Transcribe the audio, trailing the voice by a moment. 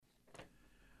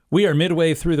We are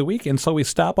midway through the week, and so we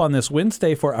stop on this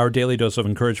Wednesday for our Daily Dose of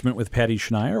Encouragement with Patty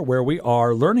Schneier, where we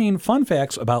are learning fun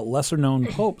facts about lesser-known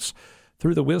popes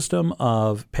through the wisdom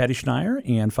of Patty Schneier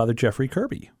and Father Jeffrey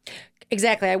Kirby.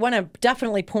 Exactly. I want to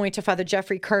definitely point to Father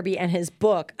Jeffrey Kirby and his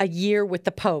book, A Year with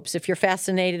the Popes. If you're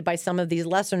fascinated by some of these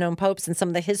lesser-known popes and some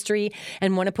of the history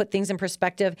and want to put things in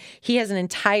perspective, he has an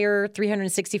entire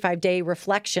 365-day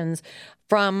reflections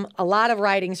from a lot of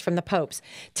writings from the popes.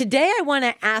 Today, I want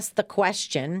to ask the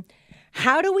question,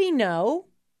 how do we know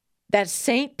that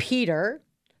St. Peter,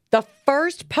 the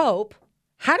first pope,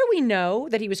 how do we know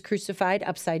that he was crucified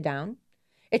upside down?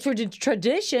 It's a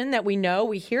tradition that we know,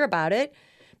 we hear about it.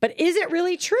 But is it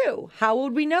really true? How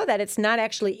would we know that? It's not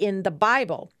actually in the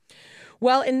Bible.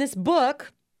 Well, in this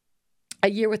book,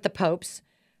 A Year with the Popes,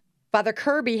 Father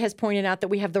Kirby has pointed out that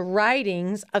we have the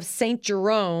writings of St.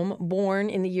 Jerome, born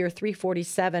in the year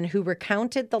 347, who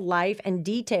recounted the life and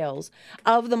details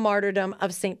of the martyrdom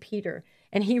of St. Peter.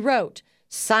 And he wrote,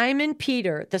 Simon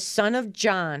Peter, the son of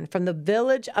John, from the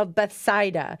village of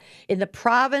Bethsaida in the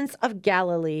province of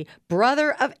Galilee,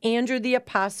 brother of Andrew the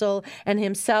apostle, and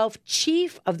himself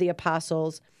chief of the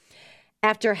apostles,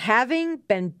 after having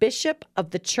been bishop of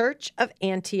the church of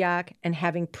Antioch and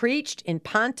having preached in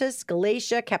Pontus,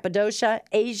 Galatia, Cappadocia,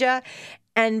 Asia,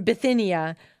 and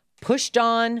Bithynia, pushed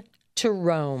on to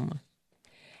Rome.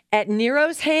 At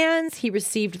Nero's hands, he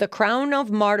received the crown of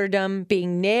martyrdom,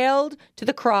 being nailed to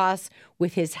the cross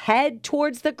with his head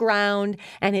towards the ground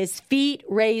and his feet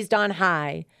raised on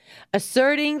high,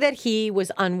 asserting that he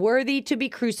was unworthy to be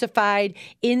crucified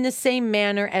in the same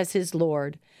manner as his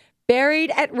Lord.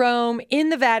 Buried at Rome in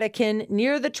the Vatican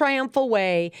near the Triumphal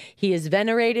Way, he is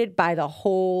venerated by the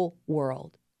whole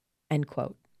world. End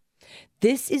quote.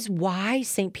 This is why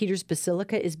St. Peter's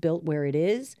Basilica is built where it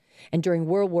is. And during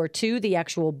World War II, the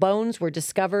actual bones were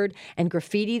discovered and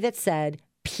graffiti that said,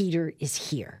 Peter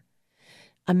is here.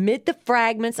 Amid the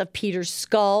fragments of Peter's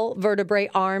skull, vertebrae,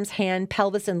 arms, hand,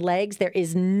 pelvis, and legs, there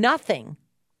is nothing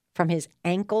from his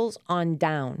ankles on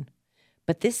down.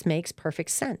 But this makes perfect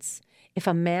sense. If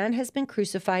a man has been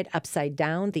crucified upside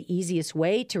down, the easiest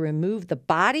way to remove the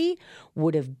body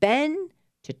would have been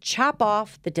to chop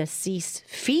off the deceased's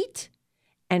feet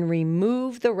and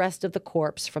remove the rest of the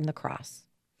corpse from the cross.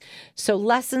 So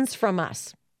lessons from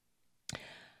us.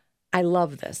 I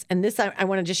love this. And this I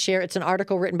want to just share. It's an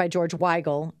article written by George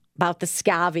Weigel about the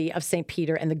scavi of St.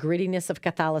 Peter and the grittiness of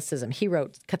Catholicism. He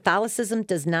wrote, Catholicism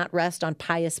does not rest on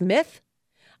pious myth,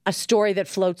 a story that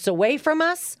floats away from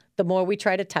us the more we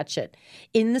try to touch it.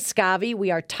 In the scavi, we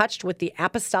are touched with the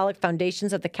apostolic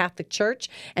foundations of the Catholic Church,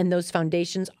 and those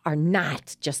foundations are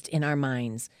not just in our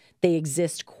minds. They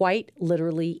exist quite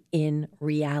literally in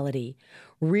reality.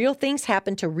 Real things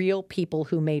happen to real people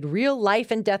who made real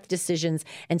life and death decisions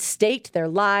and staked their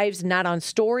lives not on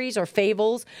stories or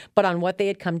fables, but on what they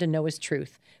had come to know as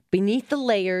truth. Beneath the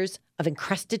layers of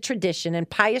encrusted tradition and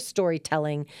pious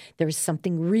storytelling, there is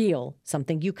something real,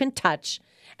 something you can touch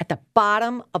at the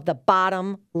bottom of the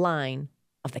bottom line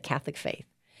of the Catholic faith.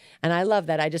 And I love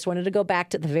that. I just wanted to go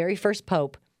back to the very first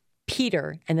pope,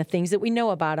 Peter, and the things that we know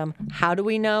about him. How do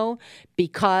we know?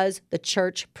 Because the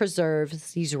church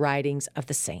preserves these writings of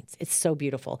the saints. It's so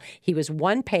beautiful. He was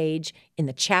one page in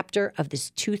the chapter of this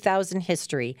 2,000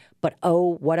 history, but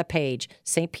oh, what a page.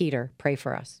 St. Peter, pray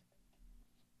for us.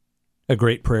 A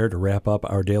great prayer to wrap up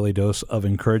our daily dose of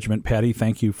encouragement. Patty,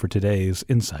 thank you for today's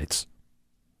insights.